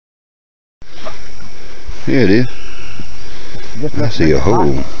Yeah, it is. I see a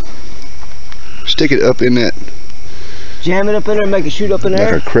hole. Stick it up in that. Jam it up in there and make it shoot up in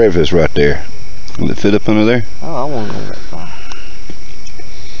there? Like a crevice right there. Will it fit up under there? Oh, I want to go that far.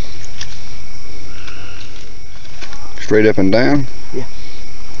 Straight up and down? Yeah.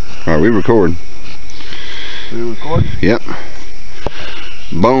 Alright, we recording. We recording? Yep.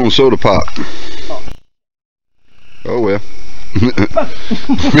 Bone soda pop. Oh well.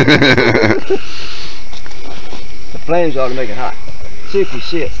 The flames ought to make it hot. See if you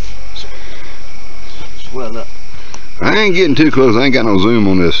see it swell up. I ain't getting too close. I ain't got no zoom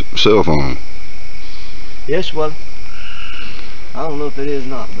on this cell phone. Yes, well, I don't know if it is or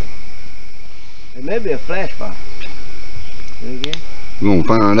not, but it may be a flash fire. Then again, We're gonna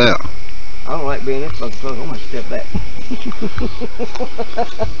find out. I don't like being this fucking close. I'm gonna step back.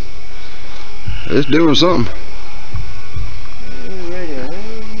 It's doing something.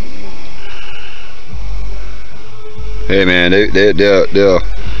 Hey man, the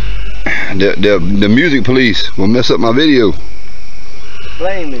music police will mess up my video. The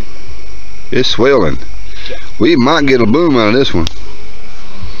flame is... It's swelling. We might get a boom out of this one.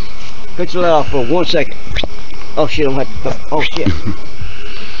 Cut your light off for 1 second. Oh shit, I'm gonna have to... Oh shit. I'm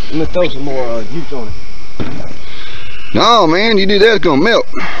gonna throw some more juice on it. No man, you do that, it's gonna melt.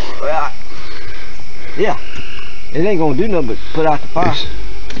 Well, yeah. It ain't gonna do nothing but put out the fire.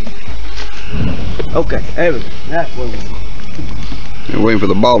 Okay, there we go. That's where we're going. You're waiting for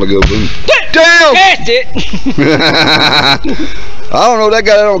the ball to go boom. Damn! That's it! I don't know, that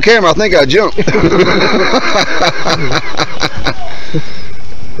got it on camera. I think I jumped.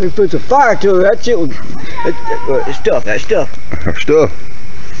 We put some fire to it. That shit was... It's stuff, that stuff. Stuff.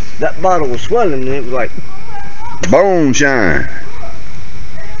 That bottle was swelling and it was like... Bone shine.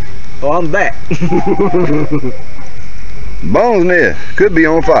 Oh, I'm back. Bone's nest. Could be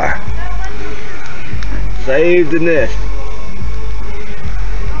on fire. Save the nest.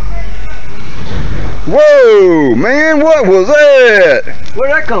 Whoa, man, what was that?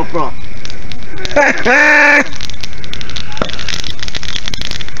 Where'd that come from?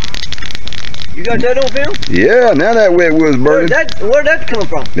 You got that on film? Yeah, now that wet wood's burning. Where'd that come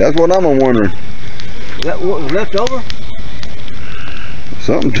from? That's what I'm wondering. That what was left over?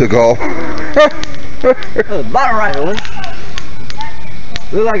 Something took off. That's about right on.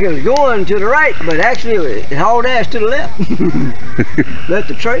 Looked like it was going to the right, but actually it hauled ass to the left. Left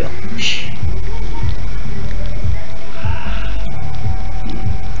the trail.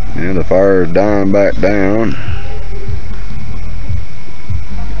 And the fire's dying back down.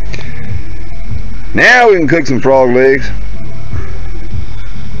 Now we can cook some frog legs.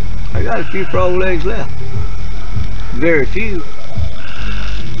 I got a few frog legs left. Very few.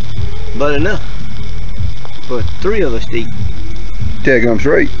 But enough for 3 of us to eat. Take them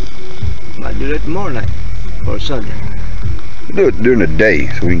straight. Might do that tomorrow night or Sunday. Do it during the day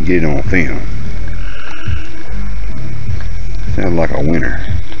so we can get it on film. Sounds like a winner.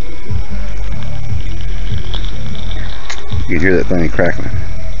 You can hear that thing crackling.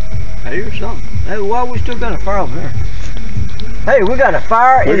 I hear something. Hey, why we still got a fire over there? Hey, we got a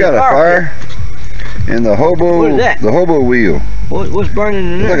fire in the fire in the hobo. What is that? The hobo wheel. What's burning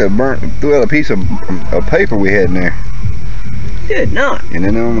in there? It's like a burnt, threw out a piece of paper we had in there. Good not. And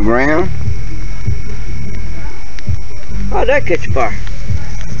then on the ground. How'd that catch fire?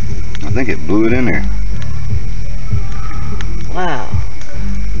 I think it blew it in there. Wow.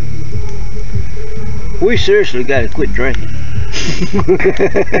 We seriously got to quit drinking.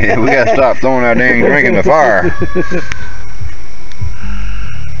 Yeah, we got to stop throwing our dang drink in the fire.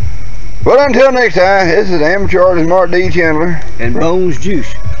 Well, until next time, this is Amateur Artist Mark D. Chandler. And Bones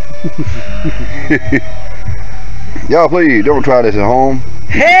Juice. Y'all please don't try this at home.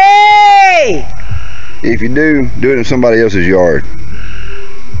 Hey! If you do it in somebody else's yard.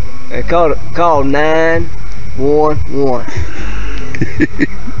 Call 911.